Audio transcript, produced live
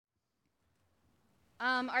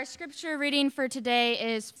Our scripture reading for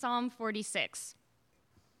today is Psalm 46.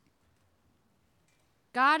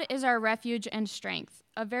 God is our refuge and strength,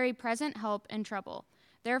 a very present help in trouble.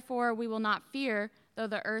 Therefore we will not fear, though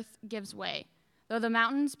the earth gives way, though the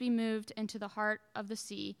mountains be moved into the heart of the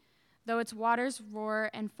sea, though its waters roar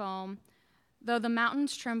and foam, though the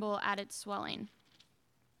mountains tremble at its swelling.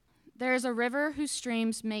 There is a river whose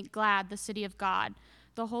streams make glad the city of God,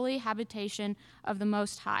 the holy habitation of the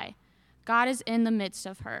Most High. God is in the midst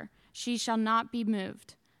of her. She shall not be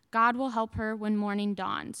moved. God will help her when morning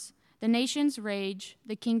dawns. The nations rage,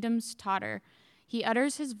 the kingdoms totter. He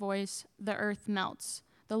utters his voice, the earth melts.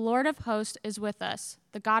 The Lord of hosts is with us.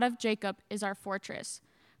 The God of Jacob is our fortress.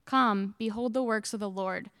 Come, behold the works of the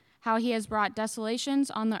Lord, how he has brought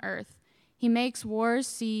desolations on the earth. He makes wars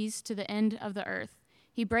cease to the end of the earth.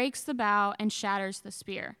 He breaks the bow and shatters the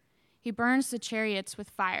spear. He burns the chariots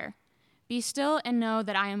with fire. Be still and know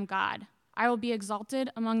that I am God. I will be exalted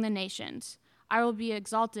among the nations. I will be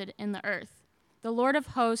exalted in the earth. The Lord of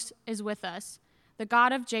hosts is with us. The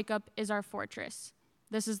God of Jacob is our fortress.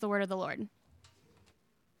 This is the word of the Lord.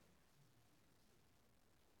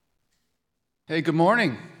 Hey, good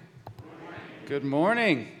morning. Good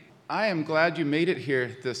morning. I am glad you made it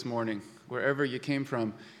here this morning, wherever you came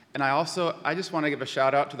from. And I just want to give a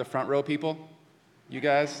shout out to the front row people. You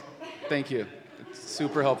guys, thank you. It's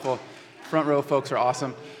super helpful. Front row folks are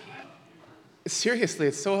awesome. Seriously,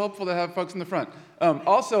 it's so helpful to have folks in the front.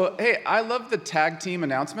 Also, hey, I love the tag team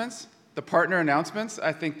announcements, the partner announcements.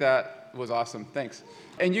 I think that was awesome. Thanks.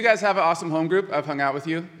 And you guys have an awesome home group. I've hung out with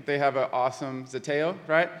you. They have an awesome Zeteo,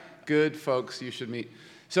 right? Good folks you should meet.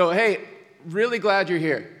 So, hey, really glad you're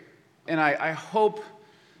here. And I hope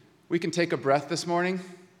we can take a breath this morning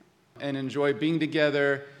and enjoy being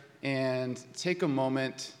together and take a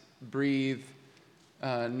moment, breathe,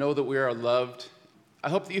 know that we are loved. I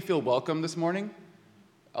hope that you feel welcome this morning.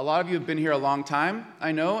 A lot of you have been here a long time,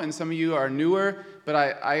 I know, and some of you are newer, but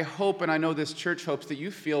I hope and I know this church hopes that you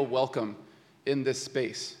feel welcome in this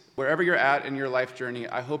space. Wherever you're at in your life journey,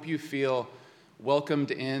 I hope you feel welcomed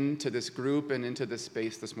into this group and into this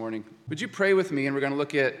space this morning. Would you pray with me? And we're going to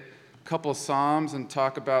look at a couple Psalms and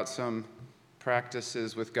talk about some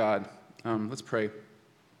practices with God. Let's pray.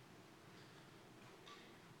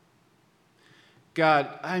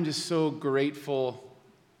 God, I'm just so grateful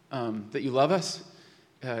that you love us,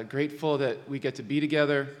 grateful that we get to be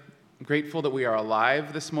together, grateful that we are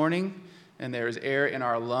alive this morning and there is air in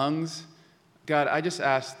our lungs. God, I just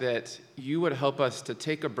ask that you would help us to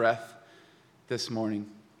take a breath this morning,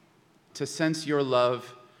 to sense your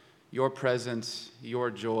love, your presence,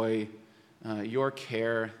 your joy, your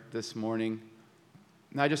care this morning.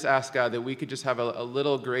 And I just ask, God, that we could just have a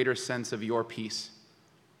little greater sense of your peace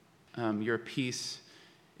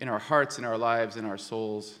in our hearts, in our lives, in our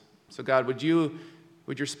souls. So God, would your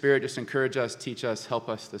Spirit just encourage us, teach us, help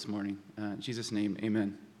us this morning. In Jesus' name,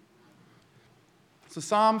 amen. So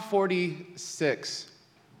Psalm 46.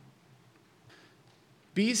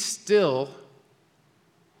 Be still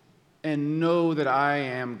and know that I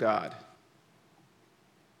am God.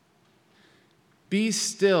 Be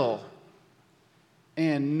still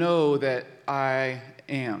and know that I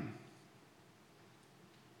am.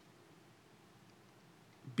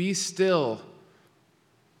 Be still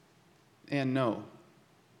and know.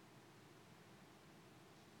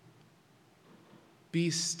 Be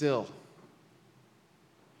still.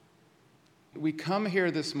 We come here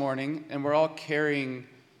this morning and we're all carrying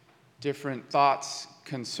different thoughts,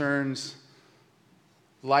 concerns,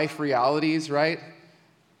 life realities, right?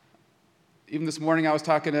 Even this morning I was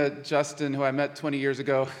talking to Justin, who I met 20 years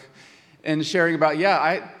ago, and sharing about,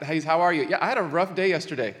 how are you? Yeah, I had a rough day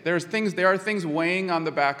yesterday. There are things weighing on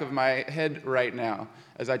the back of my head right now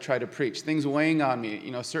as I try to preach, things weighing on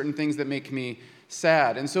me, certain things that make me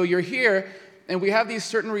sad. And so you're here, and we have these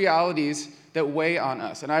certain realities that weigh on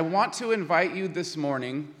us. And I want to invite you this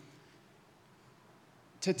morning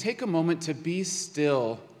to take a moment to be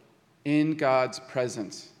still in God's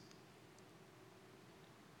presence,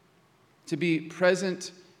 to be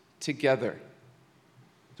present together.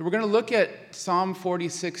 So we're going to look at Psalm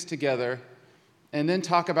 46 together and then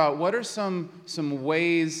talk about what are some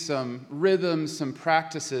ways, some rhythms, some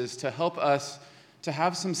practices to help us to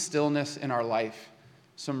have some stillness in our life,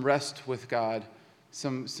 some rest with God,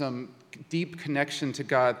 some deep connection to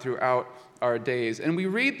God throughout our days. And we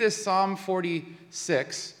read this Psalm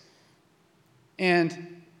 46,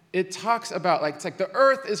 and it talks about, it's like the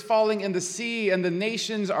earth is falling in the sea and the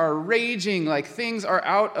nations are raging, like things are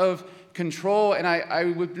out of control. And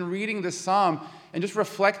I've been reading this psalm and just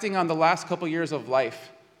reflecting on the last couple years of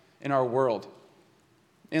life in our world.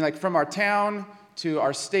 And from our town to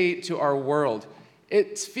our state to our world.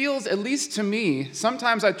 it feels, at least to me,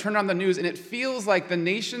 sometimes I turn on the news and it feels like the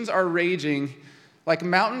nations are raging, like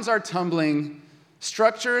mountains are tumbling,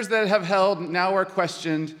 structures that have held now are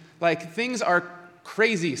questioned, like things are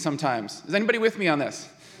crazy sometimes. Is anybody with me on this?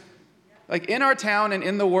 Like in our town and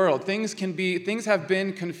in the world, things have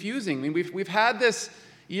been confusing. I mean, we've had this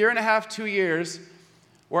year and a half, 2 years,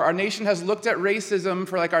 where our nation has looked at racism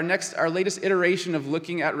for like our latest iteration of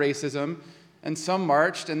looking at racism, and some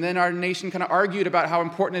marched, and then our nation kind of argued about how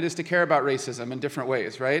important it is to care about racism in different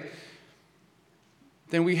ways, right?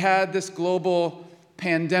 Then we had this global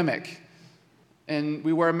pandemic, and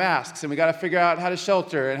we wear masks, and we got to figure out how to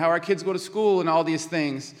shelter, and how our kids go to school, and all these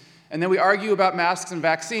things. And then we argue about masks and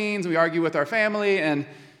vaccines, and we argue with our family, and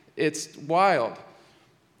it's wild.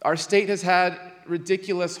 Our state has had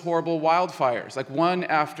ridiculous, horrible wildfires, like one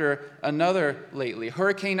after another lately.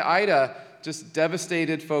 Hurricane Ida just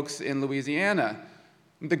devastated folks in Louisiana.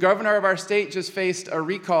 The governor of our state just faced a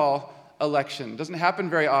recall election. Doesn't happen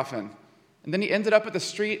very often. And then he ended up at the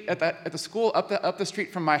school up the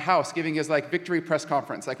street from my house, giving his like victory press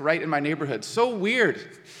conference, like right in my neighborhood. So weird.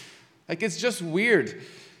 Like it's just weird.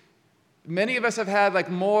 Many of us have had like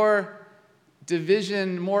more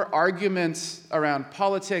division, more arguments around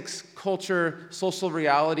politics, culture, social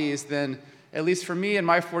realities than, at least for me in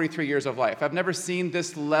my 43 years of life. I've never seen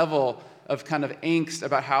this level of kind of angst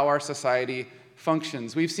about how our society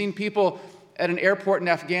functions. We've seen people at an airport in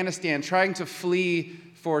Afghanistan trying to flee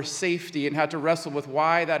for safety and had to wrestle with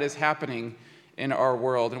why that is happening in our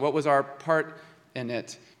world and what was our part in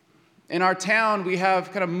it. In our town, we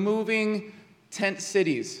have kind of moving tent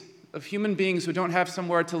cities of human beings who don't have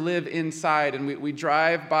somewhere to live inside, and we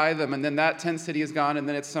drive by them, and then that tent city is gone, and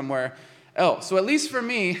then it's somewhere else. So at least for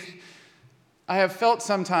me, I have felt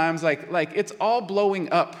sometimes like it's all blowing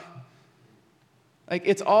up. Like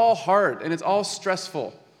it's all hard, and it's all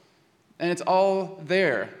stressful, and it's all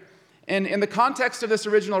there. And in the context of this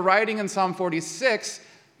original writing in Psalm 46,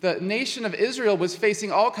 the nation of Israel was facing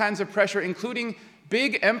all kinds of pressure, including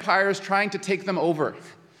big empires trying to take them over.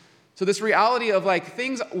 So this reality of like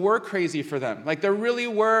things were crazy for them. Like there really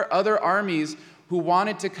were other armies who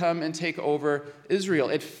wanted to come and take over Israel.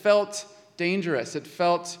 It felt dangerous. It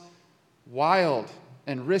felt wild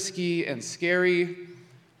and risky and scary.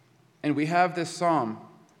 And we have this psalm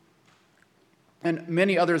and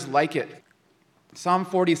many others like it. Psalm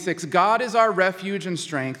 46, God is our refuge and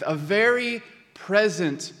strength, a very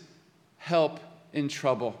present help in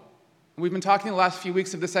trouble. We've been talking the last few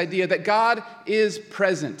weeks of this idea that God is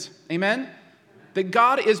present. Amen? That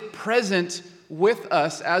God is present with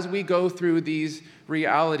us as we go through these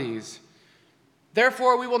realities.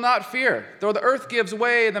 Therefore, we will not fear. Though the earth gives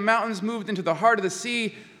way, the mountains moved into the heart of the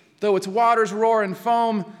sea, though its waters roar and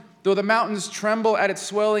foam, though the mountains tremble at its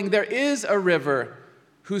swelling, there is a river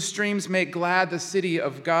whose streams make glad the city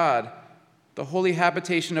of God, the holy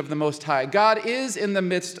habitation of the Most High. God is in the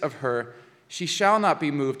midst of her. She shall not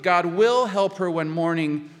be moved. God will help her when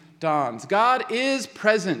morning dawns. God is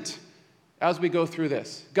present as we go through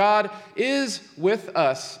this. God is with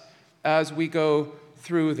us as we go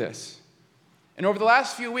through this. And over the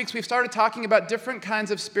last few weeks, we've started talking about different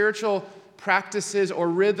kinds of spiritual practices or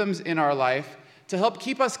rhythms in our life to help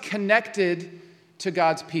keep us connected to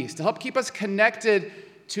God's peace, to help keep us connected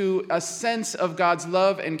to a sense of God's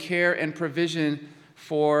love and care and provision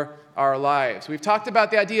for our lives. We've talked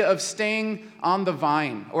about the idea of staying on the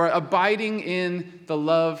vine or abiding in the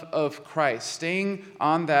love of Christ, staying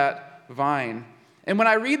on that vine. And when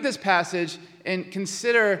I read this passage and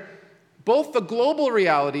consider both the global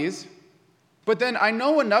realities, but then I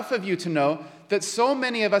know enough of you to know that so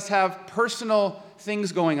many of us have personal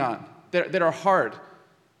things going on that are hard,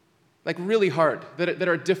 like really hard, that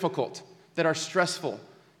are difficult, that are stressful,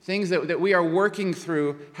 things that we are working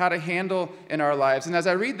through how to handle in our lives. And as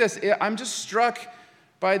I read this, I'm just struck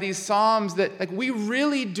by these Psalms that like we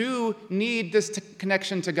really do need this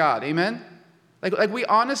connection to God. Amen? Like we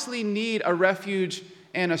honestly need a refuge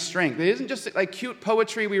and a strength. It isn't just like cute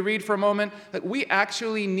poetry we read for a moment. Like we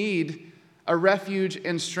actually need a refuge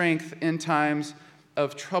and strength in times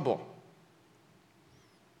of trouble.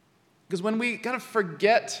 Because when we kind of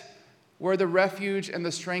forget where the refuge and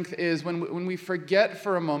the strength is, when we forget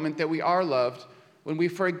for a moment that we are loved, when we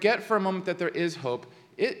forget for a moment that there is hope,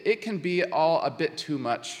 it can be all a bit too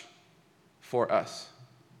much for us.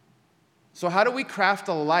 So how do we craft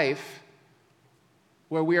a life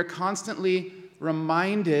where we are constantly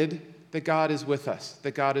reminded that God is with us,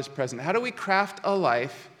 that God is present? How do we craft a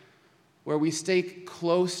life where we stay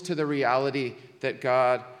close to the reality that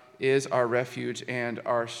God is our refuge and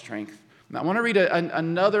our strength? Now, I want to read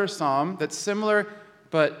another psalm that's similar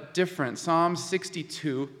but different. Psalm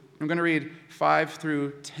 62. I'm going to read 5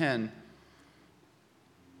 through 10.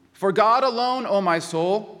 For God alone, O my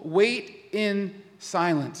soul, wait in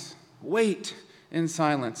silence. Wait in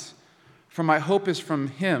silence. For my hope is from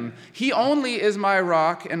him. He only is my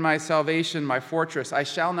rock and my salvation, my fortress. I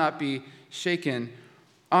shall not be shaken.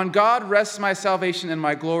 On God rests my salvation and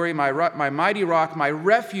my glory, my mighty rock, my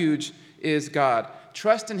refuge is God.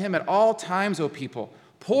 Trust in him at all times, O people.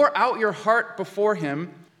 Pour out your heart before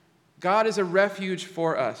him. God is a refuge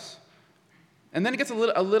for us. And then it gets a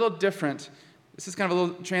little different. This is kind of a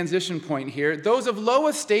little transition point here. Those of low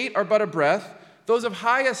estate are but a breath. Those of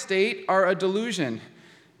high estate are a delusion.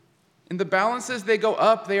 In the balances they go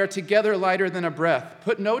up, they are together lighter than a breath.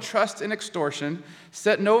 Put no trust in extortion.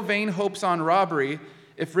 Set no vain hopes on robbery.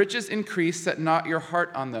 If riches increase, set not your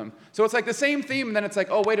heart on them. So it's like the same theme, and then it's like,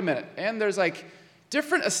 oh, wait a minute. And there's like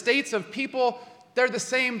different estates of people. They're the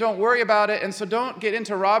same. Don't worry about it. And so don't get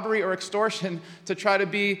into robbery or extortion to try to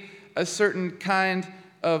be a certain kind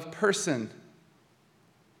of person.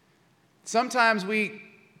 Sometimes we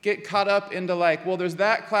get caught up into like, well, there's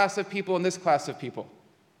that class of people and this class of people,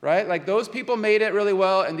 right? Like those people made it really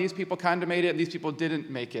well, and these people kind of made it, and these people didn't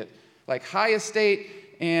make it. Like high estate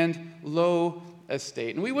and low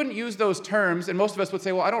estate. And we wouldn't use those terms, and most of us would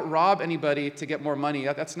say, well, I don't rob anybody to get more money.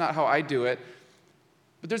 That's not how I do it.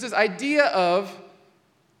 But there's this idea of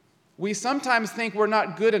we sometimes think we're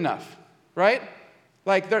not good enough, right?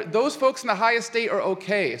 Like those folks in the high estate are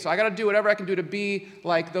okay, so I got to do whatever I can do to be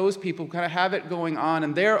like those people who kind of have it going on,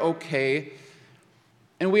 and they're okay.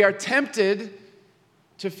 And we are tempted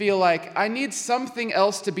to feel like I need something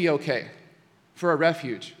else to be okay for a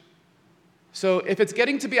refuge. So if it's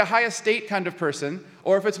getting to be a high estate kind of person,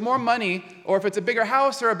 or if it's more money, or if it's a bigger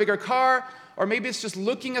house or a bigger car, or maybe it's just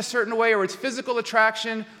looking a certain way, or it's physical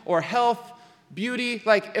attraction or health, beauty,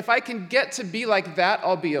 like if I can get to be like that,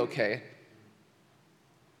 I'll be okay.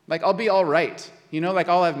 Like I'll be all right, like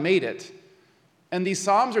I'll have made it. And these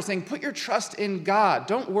Psalms are saying, put your trust in God.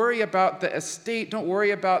 Don't worry about the estate. Don't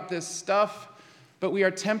worry about this stuff. But we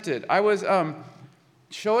are tempted. I was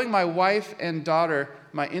showing my wife and daughter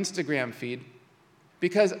my Instagram feed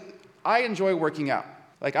because I enjoy working out.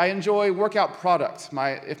 Like I enjoy workout products.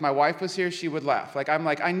 If my wife was here, she would laugh. I'm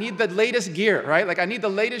like, I need the latest gear, right? Like I need the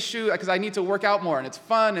latest shoe because I need to work out more, and it's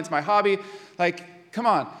fun, it's my hobby. Like, come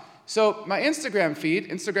on. So my Instagram feed,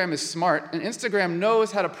 Instagram is smart, and Instagram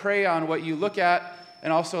knows how to prey on what you look at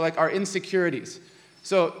and also like our insecurities.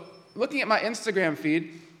 So looking at my Instagram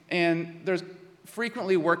feed, and there's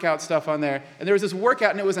frequently workout stuff on there, and there was this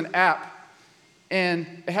workout, and it was an app.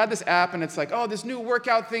 And it had this app, and it's like, oh, this new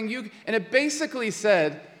workout thing. And it basically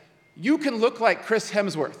said, you can look like Chris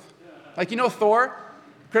Hemsworth. Like, Thor?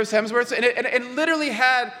 Chris Hemsworth? And it literally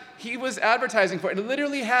had, he was advertising for it. It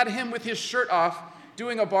literally had him with his shirt off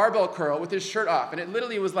doing a barbell curl with his shirt off. And it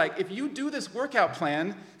literally was like, if you do this workout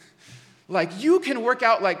plan, like, you can work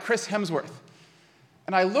out like Chris Hemsworth.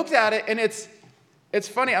 And I looked at it, and it's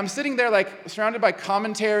funny, I'm sitting there like surrounded by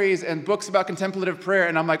commentaries and books about contemplative prayer,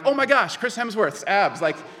 and I'm like, oh my gosh, Chris Hemsworth's abs.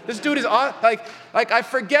 Like, this dude is like I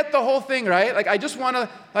forget the whole thing, right? Like, I just want to,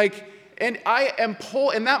 and I am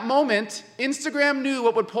in that moment, Instagram knew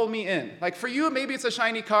what would pull me in. Like, for you, maybe it's a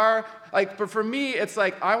shiny car, but for me, it's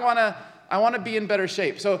like, I want to be in better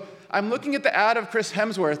shape. So I'm looking at the ad of Chris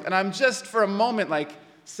Hemsworth, and I'm just, for a moment, like,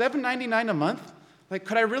 $7.99 a month? Like,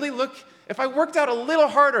 could I really look... If I worked out a little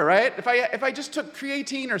harder, right? If I just took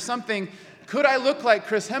creatine or something, could I look like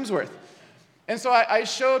Chris Hemsworth? And so I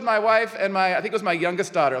showed my wife and I think it was my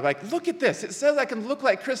youngest daughter, like, look at this. It says I can look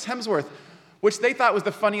like Chris Hemsworth, which they thought was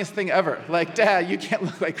the funniest thing ever. Like, Dad, you can't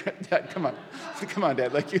look like Dad. Come on. Come on,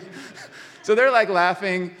 Dad. Like you. So they're like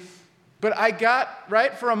laughing. But I got,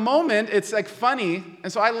 right, for a moment, it's like funny.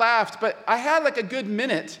 And so I laughed, but I had like a good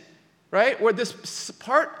minute, right, where this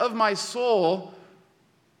part of my soul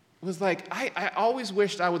was like, I always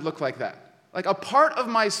wished I would look like that. Like a part of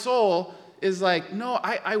my soul is like, no,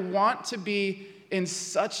 I want to be in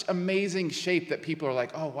such amazing shape that people are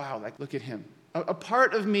like, oh, wow, like look at him. A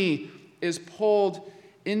part of me is pulled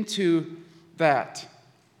into that.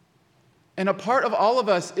 And a part of all of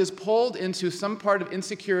us is pulled into some part of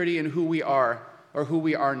insecurity in who we are or who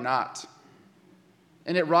we are not.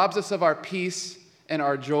 And it robs us of our peace and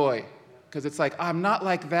our joy. Because it's like, I'm not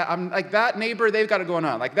like that. I'm like that neighbor, they've got it going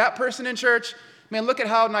on. Like that person in church, man, look at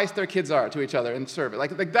how nice their kids are to each other and serve it.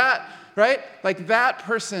 Like that, right? Like that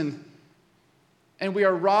person. And we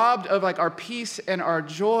are robbed of like our peace and our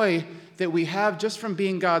joy that we have just from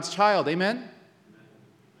being God's child. Amen?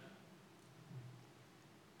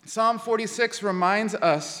 Psalm 46 reminds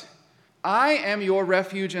us, I am your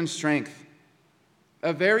refuge and strength,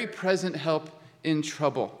 a very present help in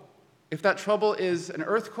trouble. If that trouble is an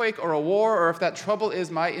earthquake or a war, or if that trouble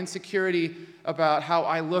is my insecurity about how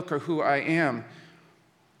I look or who I am.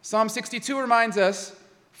 Psalm 62 reminds us,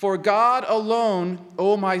 "For God alone,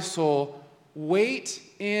 O my soul, wait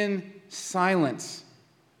in silence,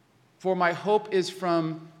 for my hope is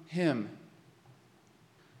from him."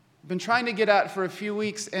 I've been trying to get at for a few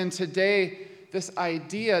weeks, and today, this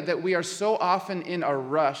idea that we are so often in a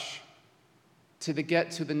rush to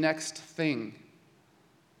get to the next thing.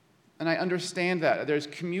 And I understand that. There's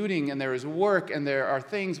commuting, and there is work, and there are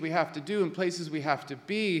things we have to do and places we have to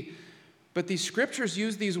be. But these scriptures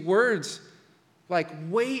use these words like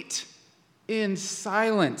wait in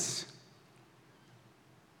silence.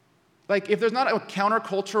 Like if there's not a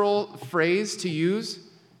countercultural phrase to use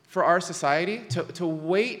for our society, to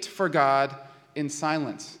wait for God in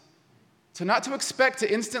silence. Not to expect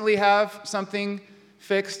to instantly have something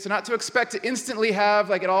fixed, not to expect to instantly have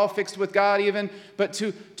like it all fixed with God even, but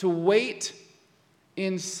to wait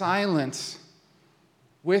in silence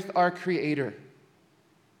with our Creator.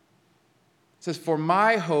 It says, "For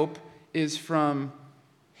my hope is from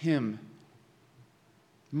him."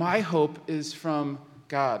 My hope is from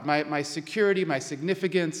God. My security, my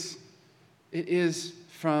significance, it is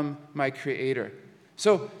from my Creator.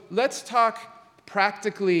 So let's talk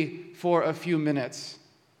practically for a few minutes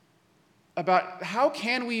about how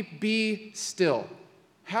can we be still?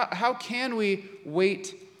 How can we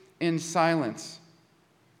wait in silence?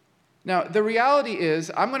 Now, the reality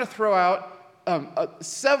is, I'm going to throw out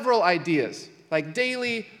several ideas, like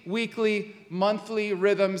daily, weekly, monthly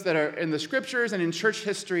rhythms that are in the scriptures and in church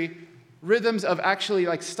history, rhythms of actually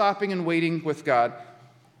like stopping and waiting with God.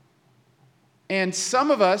 And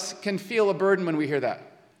some of us can feel a burden when we hear that.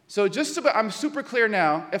 So just so I'm super clear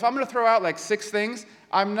now, if I'm going to throw out like 6 things,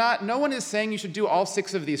 no one is saying you should do all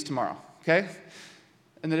 6 of these tomorrow, okay?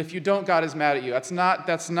 And that if you don't, God is mad at you. That's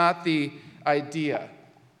not the idea.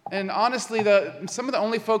 And honestly, some of the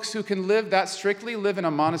only folks who can live that strictly live in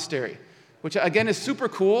a monastery, which again is super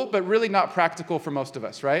cool, but really not practical for most of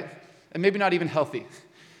us, right? And maybe not even healthy.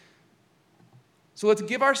 So let's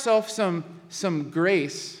give ourselves some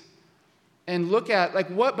grace and look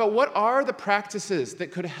at what are the practices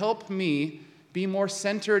that could help me be more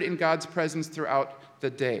centered in God's presence throughout the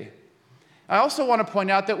day. I also want to point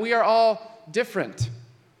out that we are all different.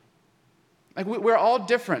 Like we're all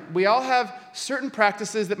different. We all have certain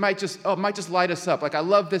practices that might just light us up. Like I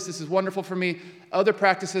love this is wonderful for me. Other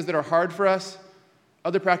practices that are hard for us.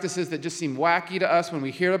 Other practices that just seem wacky to us when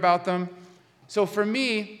we hear about them. So for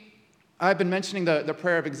me, I've been mentioning the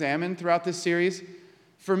prayer of examine throughout this series.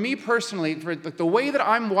 For me personally, for the way that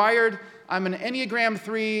I'm wired, I'm an Enneagram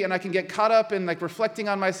 3, and I can get caught up in like reflecting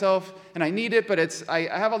on myself, and I need it, but I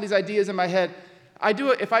have all these ideas in my head.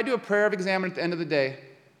 If I do a prayer of examine at the end of the day,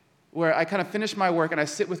 where I kind of finish my work and I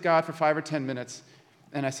sit with God for 5 or 10 minutes,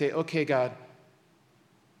 and I say, "Okay, God,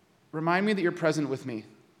 remind me that you're present with me.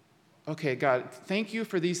 Okay, God, thank you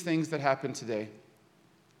for these things that happened today.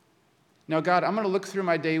 Now, God, I'm going to look through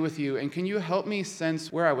my day with you, and can you help me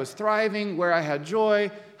sense where I was thriving, where I had joy?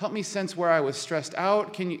 Help me sense where I was stressed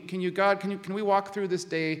out. Can we walk through this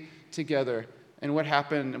day together and what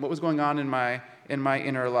happened and what was going on in my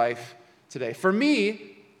inner life today?" For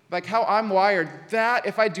me, like how I'm wired, that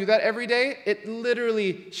if I do that every day, it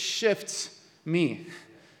literally shifts me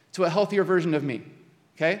to a healthier version of me.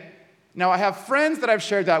 Okay? Now, I have friends that I've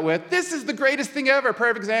shared that with. This is the greatest thing ever,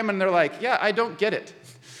 prayer of examine. And they're like, "Yeah, I don't get it.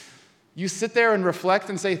 You sit there and reflect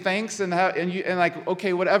and say thanks and like,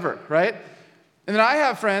 okay, whatever, right?" And then I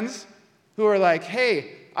have friends who are like,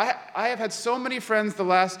 "Hey, I have had so many friends the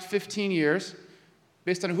last 15 years,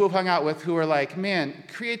 based on who I've hung out with, who are like, man,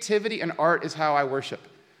 creativity and art is how I worship."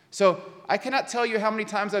 So I cannot tell you how many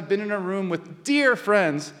times I've been in a room with dear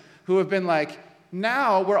friends who have been like,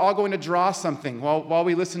 "Now we're all going to draw something while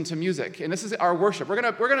we listen to music. And this is our worship. We're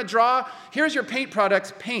gonna draw, here's your paint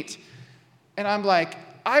products, paint." And I'm like,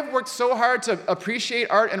 I've worked so hard to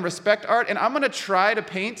appreciate art and respect art, and I'm going to try to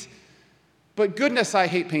paint, but goodness, I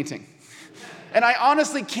hate painting. And I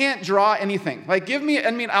honestly can't draw anything. Like,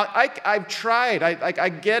 I've tried. I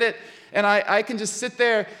get it, and I can just sit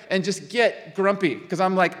there and just get grumpy, because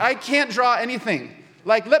I'm like, I can't draw anything.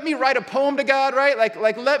 Like, let me write a poem to God, right?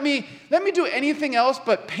 Like let me do anything else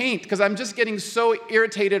but paint, because I'm just getting so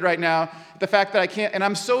irritated right now, the fact that I can't, and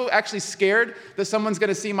I'm so actually scared that someone's going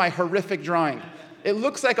to see my horrific drawing. It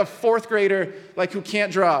looks like a 4th grader, like, who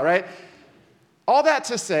can't draw, right? All that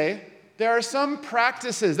to say, there are some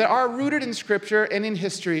practices that are rooted in Scripture and in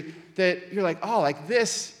history that you're like, oh, like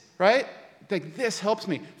this, right? Like, this helps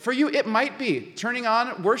me. For you, it might be turning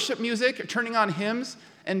on worship music, or turning on hymns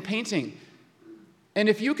and painting. And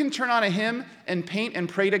if you can turn on a hymn and paint and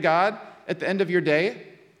pray to God at the end of your day,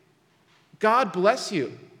 God bless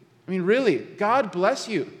you. I mean, really, God bless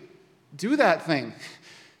you. Do that thing.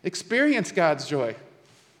 Experience God's joy.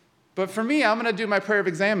 But for me, I'm going to do my prayer of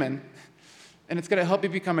examine, and it's going to help me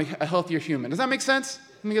become a healthier human. Does that make sense?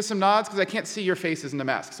 Let me get some nods, because I can't see your faces in the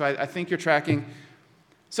mask, so I think you're tracking.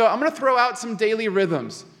 So I'm going to throw out some daily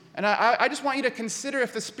rhythms, and I just want you to consider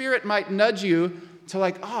if the Spirit might nudge you to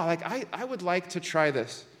I would like to try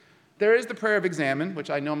this. There is the prayer of examine, which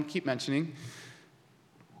I know I'm keep mentioning,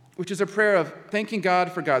 which is a prayer of thanking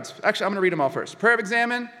God for God's... Actually, I'm going to read them all first. Prayer of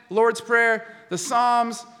examine, Lord's Prayer, the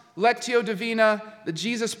Psalms, Lectio Divina, the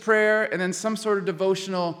Jesus Prayer, and then some sort of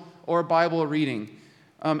devotional or Bible reading.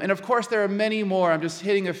 And of course, there are many more. I'm just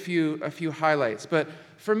hitting a few highlights. But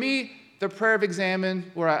for me, the prayer of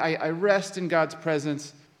examine, where I rest in God's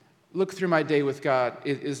presence, look through my day with God,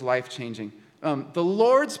 is life-changing. The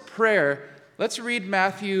Lord's Prayer, let's read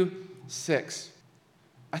Matthew 6.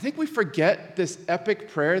 I think we forget this epic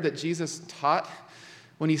prayer that Jesus taught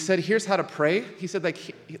when he said, here's how to pray. He said,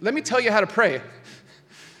 let me tell you how to pray.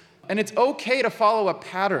 And it's okay to follow a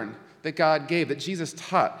pattern that God gave, that Jesus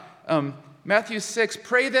taught. Matthew 6,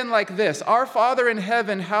 pray then like this, Our Father in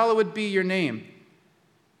heaven, hallowed be your name.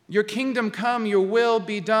 Your kingdom come, your will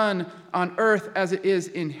be done on earth as it is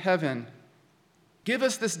in heaven. Give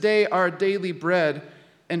us this day our daily bread,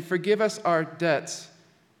 and forgive us our debts,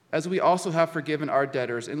 as we also have forgiven our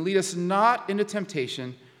debtors. And lead us not into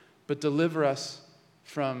temptation, but deliver us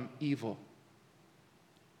from evil.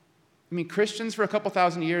 I mean, Christians for a couple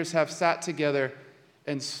thousand years have sat together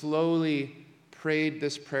and slowly prayed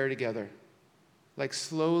this prayer together.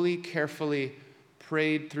 Slowly, carefully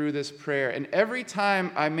prayed through this prayer. And every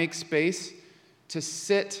time I make space to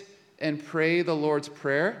sit and pray the Lord's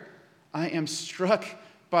Prayer, I am struck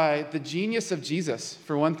by the genius of Jesus,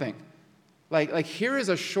 for one thing. Here is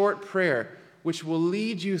a short prayer which will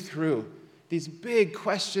lead you through these big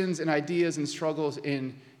questions and ideas and struggles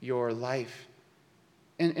in your life.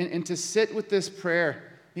 And to sit with this prayer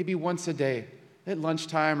maybe once a day, at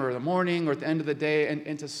lunchtime or in the morning or at the end of the day,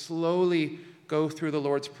 and to slowly go through the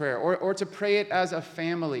Lord's Prayer, or to pray it as a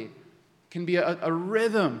family, can be a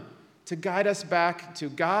rhythm to guide us back to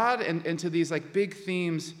God and to these big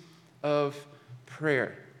themes of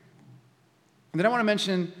prayer. And then I want to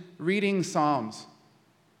mention reading Psalms.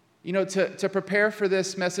 You know, to prepare for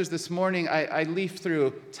this message this morning, I leafed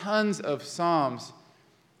through tons of Psalms,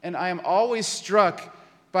 and I am always struck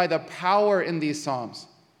by the power in these Psalms,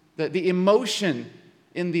 the emotion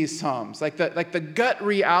in these Psalms, the gut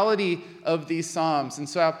reality of these Psalms. And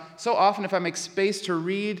so often if I make space to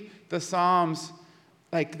read the Psalms,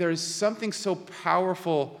 there's something so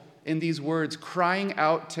powerful in these words crying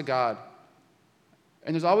out to God.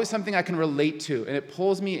 And there's always something I can relate to, and it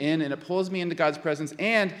pulls me in, and it pulls me into God's presence,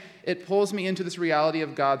 and it pulls me into this reality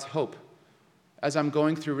of God's hope as I'm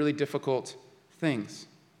going through really difficult things.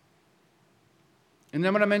 And then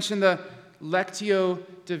I'm going to mention the Lectio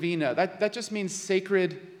Divina. That just means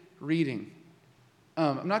sacred reading.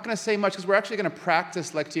 I'm not going to say much because we're actually going to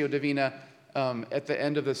practice Lectio Divina at the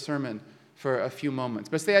end of the sermon for a few moments.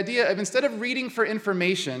 But it's the idea of instead of reading for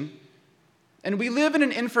information, and we live in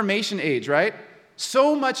an information age, right?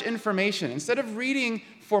 So much information. Instead of reading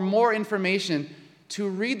for more information, to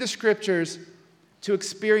read the scriptures, to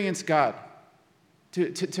experience God,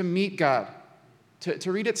 to meet God,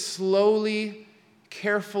 to read it slowly,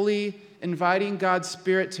 carefully, inviting God's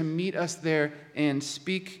Spirit to meet us there and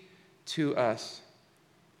speak to us.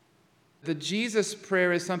 The Jesus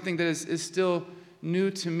prayer is something that is still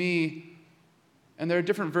new to me, and there are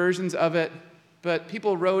different versions of it, but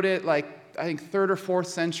people wrote it I think 3rd or 4th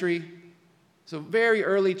century. So very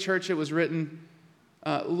early church it was written,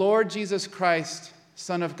 Lord Jesus Christ,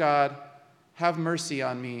 Son of God, have mercy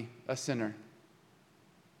on me, a sinner.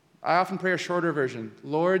 I often pray a shorter version,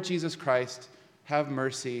 Lord Jesus Christ, have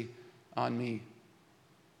mercy on me.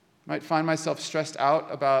 I might find myself stressed out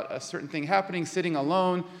about a certain thing happening, sitting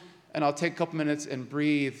alone, and I'll take a couple minutes and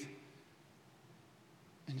breathe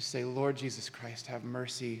and just say, Lord Jesus Christ, have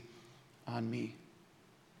mercy on me.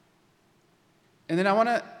 And then I want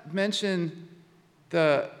to mention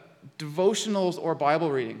the devotionals or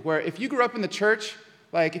Bible reading, where if you grew up in the church,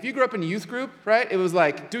 if you grew up in youth group, right, it was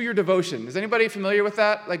do your devotion. Is anybody familiar with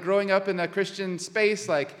that? Growing up in a Christian space,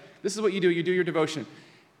 this is what you do your devotion.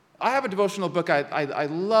 I have a devotional book I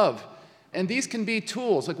love, and these can be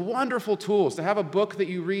tools, wonderful tools, to have a book that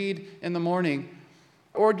you read in the morning,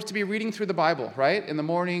 or to be reading through the Bible, right, in the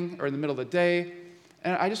morning or in the middle of the day.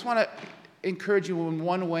 And I just want to encourage you in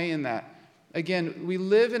one way in that. Again, we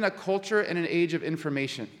live in a culture and an age of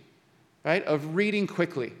information, right, of reading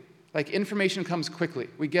quickly. Like information comes quickly.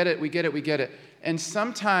 We get it. And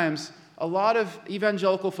sometimes a lot of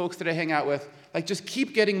evangelical folks that I hang out with, like just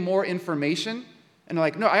keep getting more information. And they're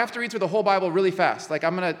like, no, I have to read through the whole Bible really fast. Like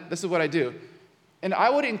this is what I do. And I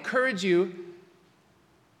would encourage you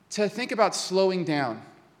to think about slowing down.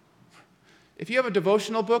 If you have a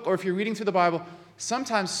devotional book or if you're reading through the Bible,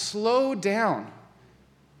 sometimes slow down.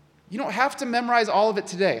 You don't have to memorize all of it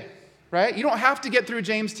today, right? You don't have to get through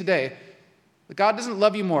James today. God doesn't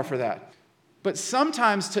love you more for that. But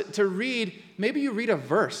sometimes to read, maybe you read a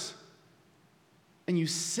verse and you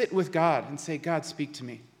sit with God and say, God, speak to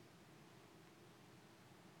me.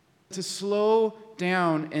 To slow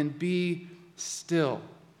down and be still.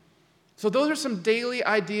 So those are some daily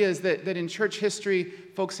ideas that in church history,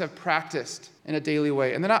 folks have practiced in a daily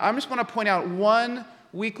way. And then I just want to point out one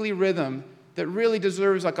weekly rhythm that really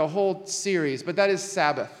deserves like a whole series, but that is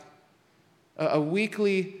Sabbath. A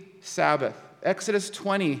weekly Sabbath. Exodus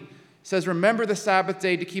 20 says, remember the Sabbath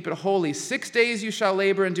day to keep it holy. 6 days you shall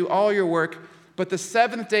labor and do all your work, but the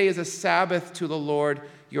seventh day is a Sabbath to the Lord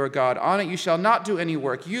your God. On it you shall not do any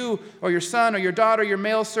work. You or your son or your daughter, your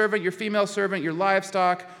male servant, your female servant, your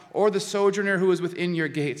livestock, or the sojourner who is within your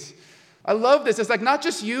gates. I love this. It's like not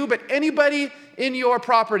just you, but anybody in your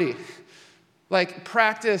property. Like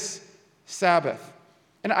practice Sabbath.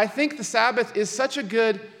 And I think the Sabbath is such a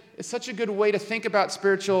good way to think about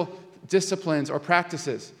spiritual disciplines or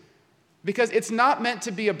practices, because it's not meant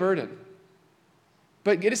to be a burden.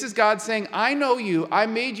 But this is God saying, I know you, I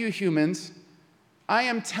made you humans, I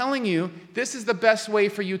am telling you this is the best way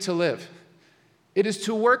for you to live. It is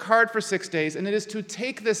to work hard for 6 days, and it is to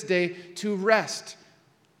take this day to rest.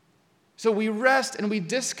 So we rest and we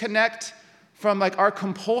disconnect from like our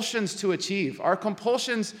compulsions to achieve, our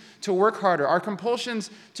compulsions to work harder, our compulsions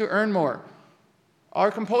to earn more,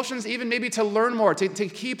 our compulsions even maybe to learn more, to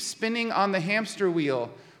keep spinning on the hamster wheel.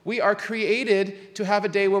 We are created to have a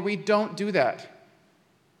day where we don't do that.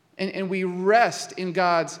 And we rest in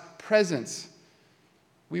God's presence.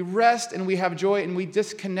 We rest and we have joy and we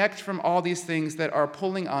disconnect from all these things that are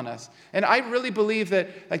pulling on us. And I really believe that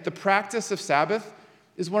like the practice of Sabbath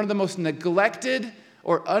is one of the most neglected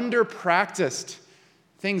or under-practiced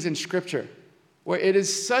things in Scripture, where it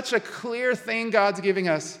is such a clear thing God's giving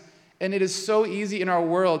us, and it is so easy in our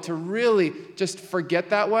world to really just forget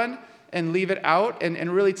that one and leave it out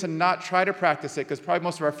and really to not try to practice it, because probably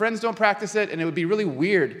most of our friends don't practice it, and it would be really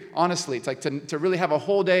weird, honestly. It's like to really have a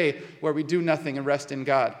whole day where we do nothing and rest in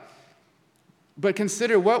God. But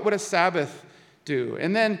consider, what would a Sabbath do?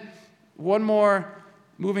 And then one more,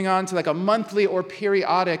 moving on to like a monthly or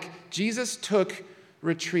periodic, Jesus took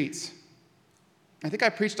retreats. I think I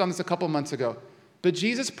preached on this a couple months ago. But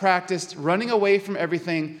Jesus practiced running away from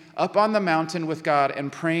everything up on the mountain with God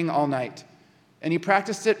and praying all night. And he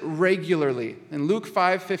practiced it regularly. In Luke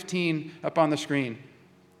 5:15 up on the screen.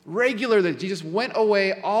 Regularly, Jesus went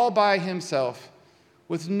away all by himself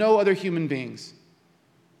with no other human beings.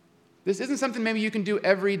 This isn't something maybe you can do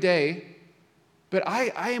every day, but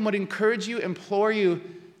I would encourage you, implore you,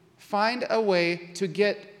 find a way to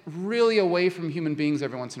get really away from human beings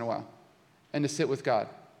every once in a while and to sit with God.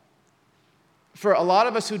 For a lot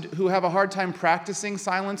of us who have a hard time practicing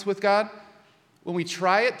silence with God, when we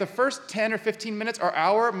try it, the first 10 or 15 minutes or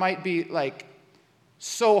hour might be like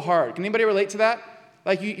so hard. Can anybody relate to that?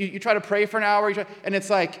 Like you try to pray for an hour, and it's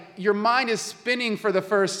like your mind is spinning for the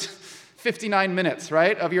first 59 minutes,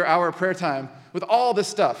 right, of your hour of prayer time with all this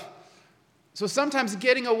stuff. So sometimes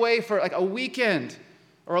getting away for like a weekend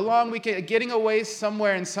or a long weekend, getting away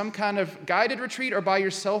somewhere in some kind of guided retreat or by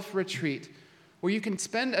yourself retreat, where you can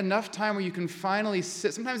spend enough time where you can finally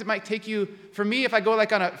sit. Sometimes it might take you, for me, if I go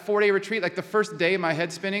like on a 4-day retreat, like the first day my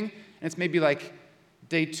head's spinning, and it's maybe like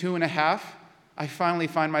day 2.5, I finally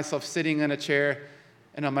find myself sitting in a chair,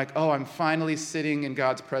 and I'm like, oh, I'm finally sitting in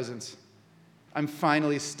God's presence. I'm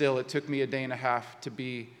finally still. It took me a 1.5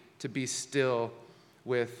 days to be still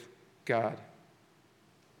with God.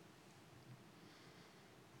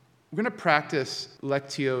 We're going to practice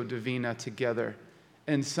Lectio Divina together.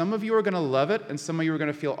 And some of you are going to love it, and some of you are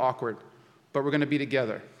going to feel awkward. But we're going to be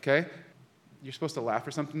together, okay? You're supposed to laugh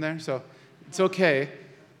or something there, so it's okay.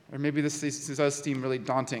 Or maybe this does seem really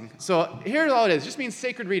daunting. So here's all it is. It just means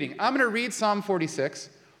sacred reading. I'm going to read Psalm 46,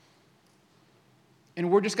 and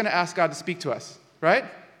we're just going to ask God to speak to us, right?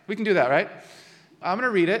 We can do that, right? I'm going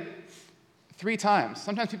to read it 3 times.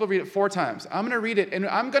 Sometimes people read it 4 times. I'm going to read it, and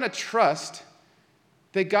I'm going to trust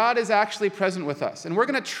that God is actually present with us. And we're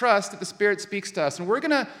going to trust that the Spirit speaks to us. And we're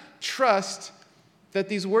going to trust that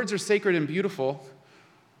these words are sacred and beautiful.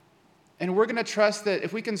 And we're going to trust that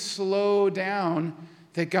if we can slow down,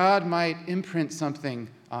 that God might imprint something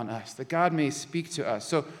on us, that God may speak to us.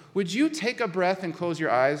 So would you take a breath and close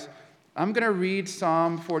your eyes? I'm going to read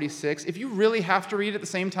Psalm 46. If you really have to read it at the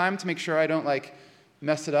same time to make sure I don't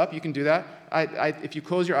mess it up, you can do that. If you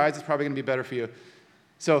close your eyes, it's probably going to be better for you.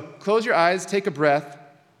 So close your eyes, take a breath.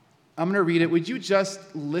 I'm going to read it. Would you just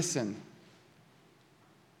listen?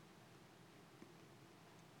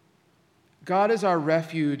 God is our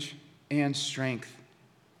refuge and strength,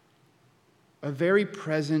 a very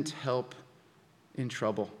present help in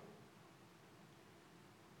trouble.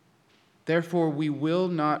 Therefore, we will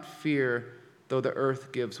not fear though the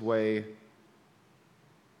earth gives way,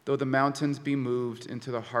 though the mountains be moved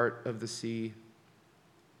into the heart of the sea,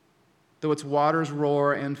 though its waters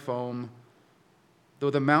roar and foam, though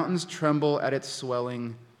the mountains tremble at its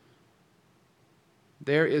swelling.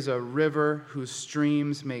 There is a river whose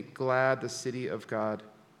streams make glad the city of God,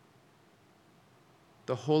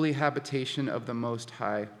 the holy habitation of the Most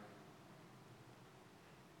High.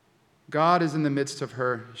 God is in the midst of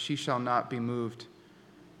her, she shall not be moved.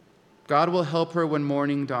 God will help her when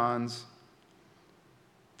morning dawns.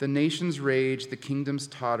 The nations rage, the kingdoms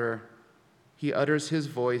totter. He utters his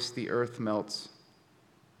voice, the earth melts.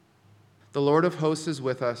 The Lord of hosts is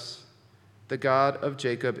with us. The God of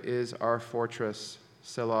Jacob is our fortress.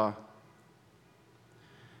 Selah.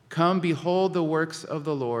 Come, behold the works of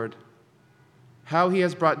the Lord, how he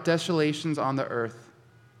has brought desolations on the earth.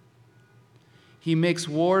 He makes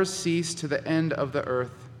wars cease to the end of the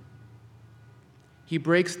earth. He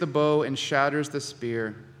breaks the bow and shatters the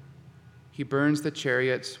spear. He burns the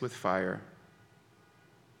chariots with fire.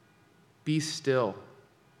 Be still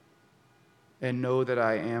and know that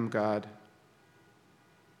I am God.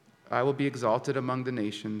 I will be exalted among the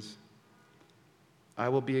nations. I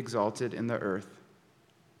will be exalted in the earth.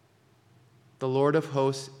 The Lord of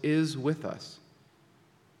hosts is with us.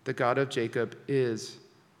 The God of Jacob is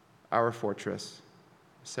our fortress.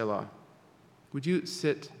 Selah. Would you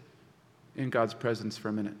sit in God's presence for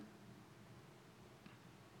a minute?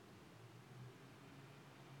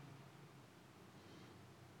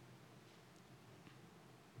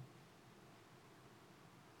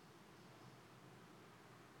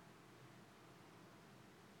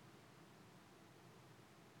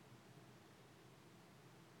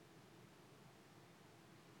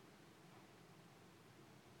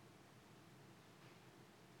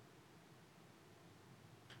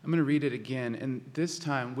 I'm going to read it again, and this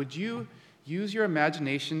time, would you use your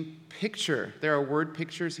imagination? Picture. There are word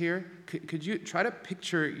pictures here. Could you try to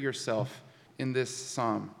picture yourself in this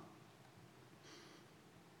psalm?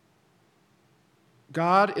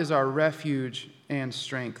 God is our refuge and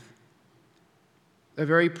strength, a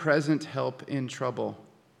very present help in trouble.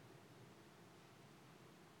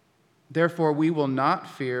 Therefore, we will not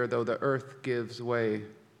fear though the earth gives way,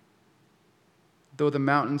 though the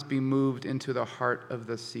mountains be moved into the heart of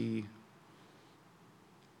the sea,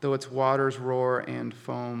 though its waters roar and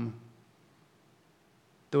foam,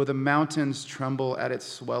 though the mountains tremble at its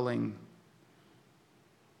swelling.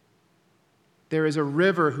 There is a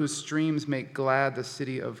river whose streams make glad the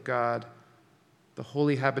city of God, the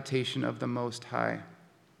holy habitation of the Most High.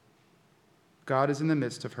 God is in the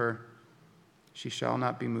midst of her. She shall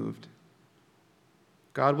not be moved.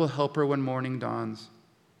 God will help her when morning dawns.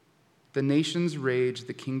 The nations rage,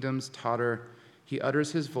 the kingdoms totter. He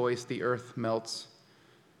utters his voice, the earth melts.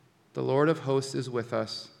 The Lord of hosts is with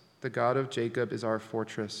us. The God of Jacob is our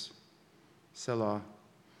fortress. Selah.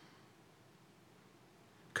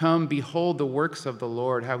 Come, behold the works of the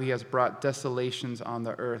Lord, how he has brought desolations on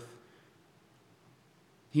the earth.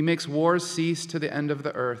 He makes wars cease to the end of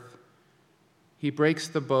the earth. He breaks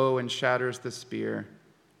the bow and shatters the spear.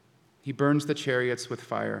 He burns the chariots with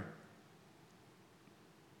fire.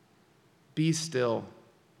 Be still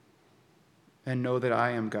and know that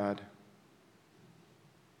I am God.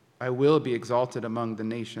 I will be exalted among the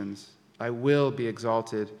nations. I will be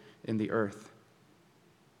exalted in the earth.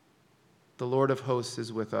 The Lord of hosts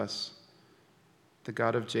is with us. The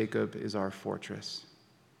God of Jacob is our fortress.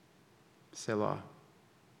 Selah.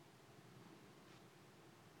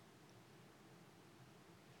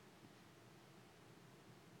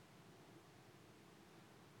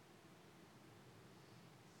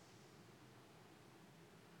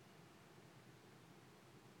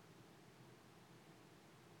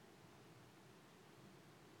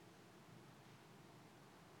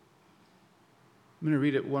 I'm going to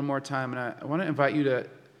read it one more time, and I want to invite you to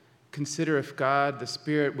consider if God, the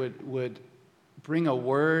Spirit, would bring a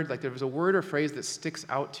word, like there was a word or phrase that sticks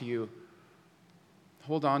out to you.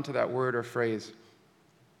 Hold on to that word or phrase.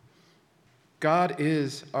 God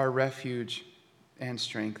is our refuge and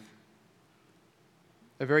strength,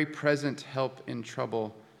 a very present help in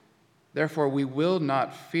trouble. Therefore, we will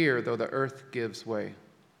not fear though the earth gives way,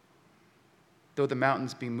 though the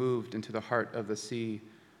mountains be moved into the heart of the sea,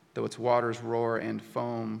 though its waters roar and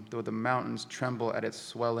foam, though the mountains tremble at its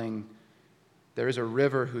swelling. There is a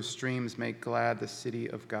river whose streams make glad the city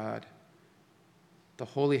of God, the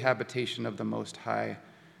holy habitation of the Most High.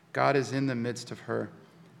 God is in the midst of her.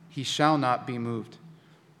 He shall not be moved.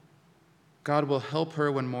 God will help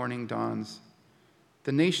her when morning dawns.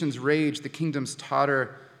 The nations rage, the kingdoms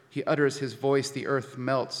totter. He utters his voice, the earth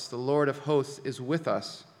melts. The Lord of hosts is with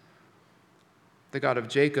us. The God of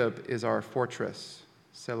Jacob is our fortress.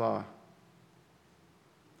 Selah.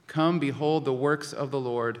 Come, behold the works of the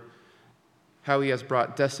Lord, how he has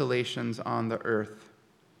brought desolations on the earth.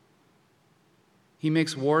 He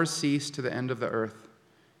makes wars cease to the end of the earth.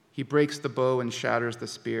 He breaks the bow and shatters the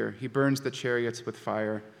spear. He burns the chariots with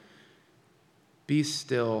fire. Be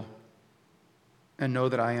still and know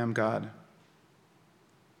that I am God.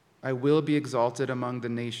 I will be exalted among the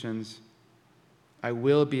nations. I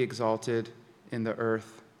will be exalted in the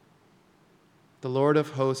earth. The Lord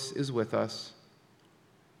of hosts is with us.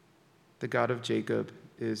 The God of Jacob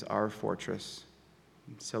is our fortress.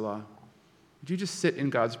 Selah. Would you just sit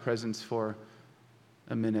in God's presence for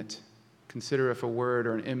a minute? Consider if a word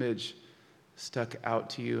or an image stuck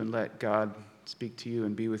out to you, and let God speak to you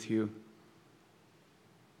and be with you.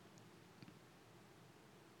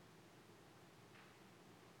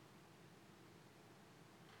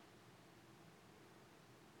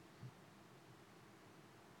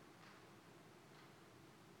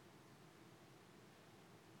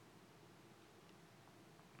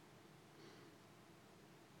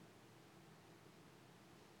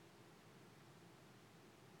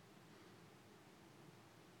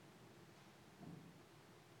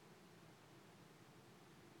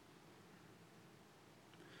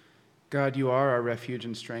 God, you are our refuge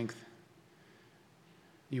and strength.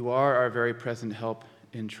 You are our very present help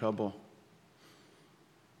in trouble.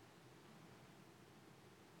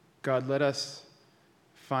 God, let us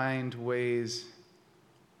find ways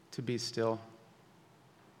to be still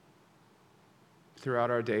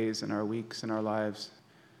throughout our days and our weeks and our lives.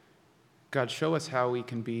 God, show us how we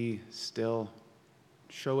can be still.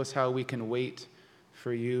 Show us how we can wait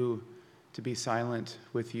for you, to be silent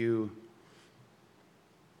with you.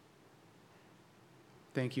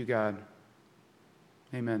 Thank you, God.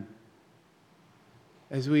 Amen.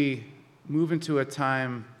 As we move into a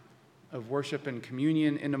time of worship and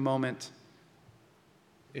communion in a moment,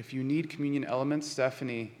 if you need communion elements,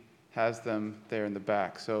 Stephanie has them there in the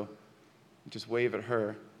back, so just wave at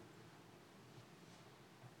her.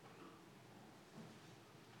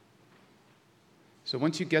 So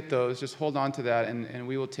once you get those, just hold on to that, and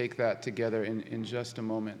we will take that together in just a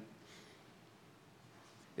moment.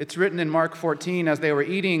 It's written in Mark 14, as they were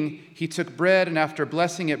eating, he took bread, and after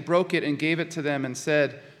blessing it, broke it and gave it to them and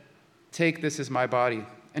said, "Take, this is my body."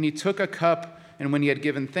 And he took a cup, and when he had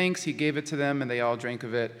given thanks, he gave it to them, and they all drank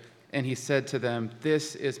of it. And he said to them,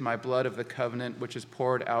 "This is my blood of the covenant, which is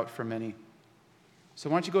poured out for many." So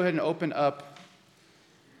why don't you go ahead and open up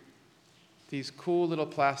these cool little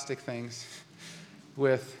plastic things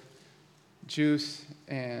with juice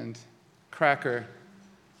and cracker.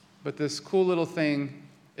 But this cool little thing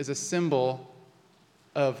is a symbol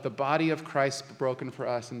of the body of Christ broken for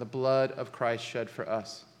us and the blood of Christ shed for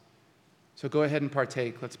us. So go ahead and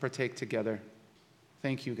partake. Let's partake together.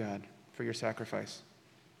 Thank you, God, for your sacrifice.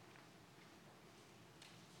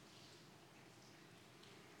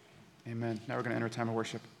 Amen. Now we're going to enter a time of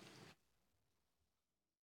worship.